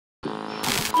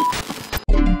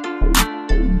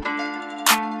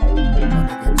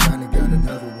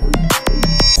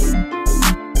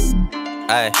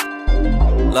Ayy,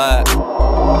 look,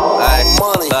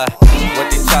 ayy, look.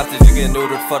 With these chopsticks, you get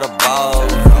neutered for the ball.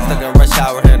 Stuck in rush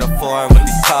hour in the foreign with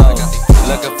these toes.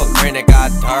 Looking for green, it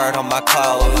got dirt on my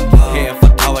clothes. Hitting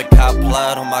for toe, it got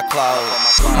blood on my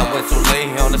clothes. I went to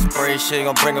Ling on the spree, she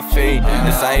gon' bring a fee.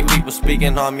 The same people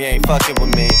speaking on me ain't fucking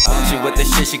with me. She with the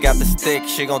shit, she got the stick,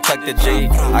 she gon' tuck the G.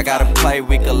 I gotta play,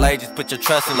 we can lay, just put your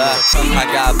trust in me. I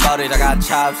got bodies, I got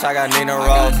chops, I got Nina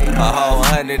rolls. A whole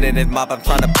 100 in this mop, I'm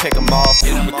tryna pick them off.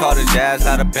 We call his ass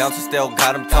out of bounce, and still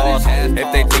got him tossed.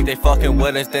 If they think they fucking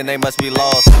with us, then they must be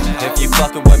lost. If you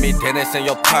fucking with me, then it's in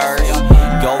your purse.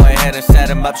 Go ahead and set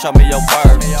him up, show me your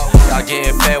worth. Y'all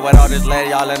getting fed with all this lead,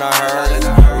 y'all in our herd.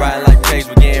 Riding like pigs,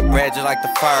 we getting bread just like the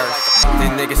first.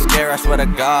 These niggas scared, I swear to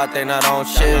God, they not on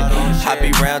shit. I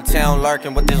be round town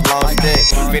lurking with this long stick.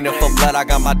 Feeding for blood, I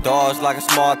got my dogs like a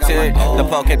small tick. The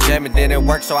poke kept jamming, didn't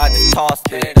work, so I just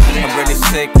tossed it. I'm really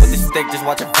sick with this stick, just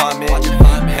watch it vomit.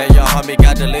 Hey, your homie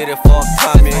got deleted for a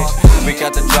comment. We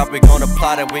got the drop, we gon'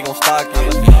 apply it, we gon' stock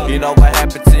it. You know what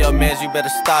happened to your mans, you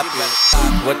better stop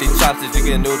it. With these chopsticks, you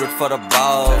get neutered for the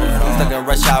ball. Stuck in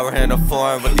rush hour in the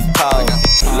foreign with these toes.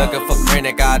 Looking for green,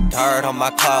 it got dirt on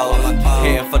my clothes.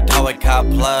 Hitting for toe, it got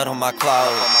blood on my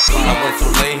clothes. I went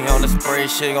to Ling on the spree,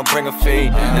 she gon' bring a fee.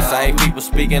 The same people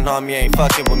speaking on me ain't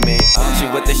fucking with me. She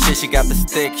with the shit, she got the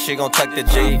stick, she gon' tuck the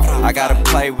G. I gotta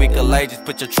play, we can lay, just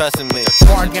put your trust in me.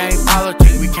 Park game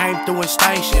politics, we came through in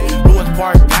station. Louis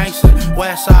Park gangster,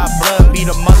 Westside blood, be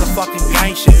the motherfucking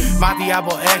gang shit. My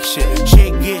Diablo X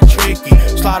shit get tricky.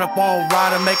 Slide up on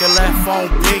Ryder, make a left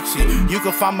on Dixie. You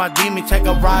can find my demon, take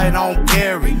a ride on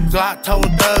Gary. Glock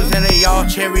toting thugs and they all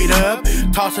cherried up.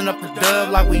 Tossing up the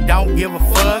dub like we don't give a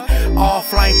fuck. All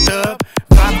flanked up.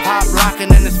 Glock pop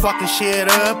locking and this fucking shit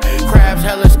up. Crabs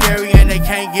hella scary and they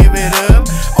can't give it up.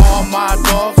 All my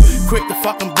dogs, quick to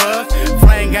fucking bust.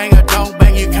 Flame gang or don't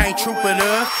bang, you can't troop it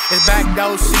up. It's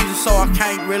backdoor season, so I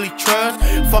can't really trust.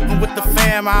 Fucking with the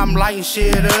fam, I'm lighting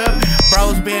shit up.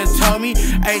 Bros been told me,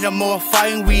 ain't no more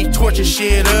fighting, we torture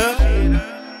shit up.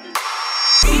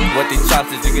 With these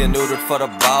chopsticks, you get neutered for the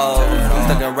ball.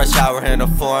 Stuck in rush hour in the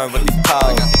foreign with these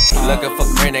toes. Looking for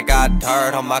green, it got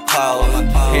dirt on my clothes.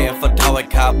 Hitting for toe, it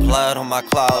got blood on my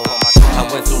clothes. I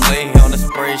went to Ling on the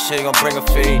spree, she gon' bring a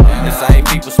fee. The same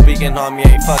people speaking on me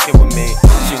ain't fucking with me.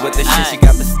 She with the shit, she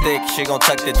got the stick, she gon'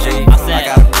 tuck the G. I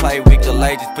gotta play, we can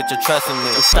lay, just put your trust in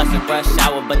me. I'm stuck in rush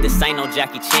hour, but this ain't no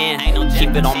Jackie Chan.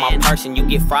 Keep it on my person, you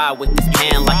get fried with this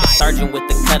pan. Like a surgeon with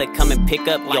the cutter, come and pick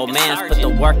up your mans. Put the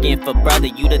work in for brother,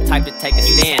 you the type to take a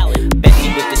stand. Bet she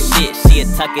with the shit, she'll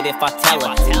tuck it if I tell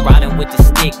her. Riding with the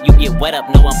stick, you get wet up,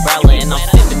 no umbrella. And I'm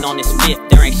sipping on this fifth,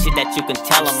 there ain't shit that you can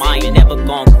tell them. I ain't never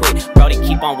gon' quit, Brody,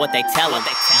 keep on what they tell him.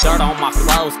 Dirt on my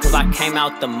clothes, cause I came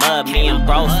out the mud. Me and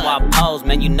bro swap pose,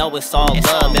 man, you know it's all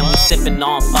love. And we sipping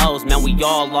on foes, man, we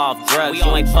all off drugs.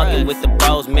 You ain't fucking with the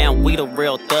bros, man, we the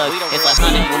real thugs. It's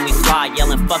 100 when we slide,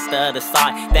 yelling fuck the other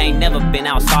side. They ain't never been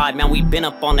outside, man, we been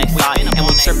up on their side. And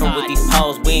we tripping with these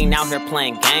pose, we ain't out here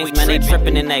playing games. Man, they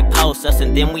tripping and they post us,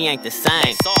 and then we ain't the same.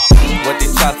 With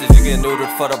these chopsticks, you get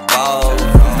neutered for the ball.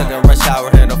 Stuck in rush hour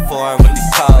in the foreign with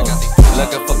these toes.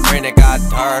 Looking for green, it got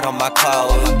dirt on my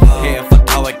clothes. Hitting for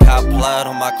toe, it got blood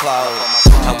on my clothes.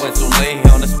 I went to Ling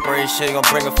on the spree, she gon'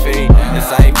 bring a fee. The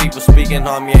same people speaking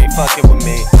on me ain't fucking with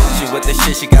me. She with the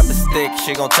shit, she got the stick,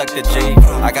 she gon' tuck the G.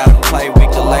 I gotta play, we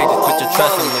can lay, just put your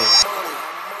trust in me.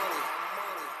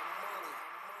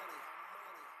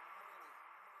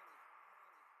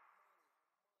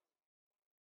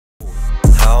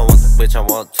 I don't want the bitch, I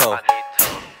want toe.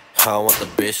 I don't want the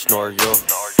bitch nor you.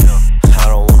 I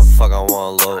don't wanna fuck, I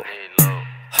want low.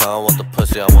 I don't want the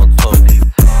pussy, I want toe.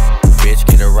 Bitch,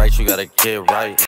 get it right, you gotta get right.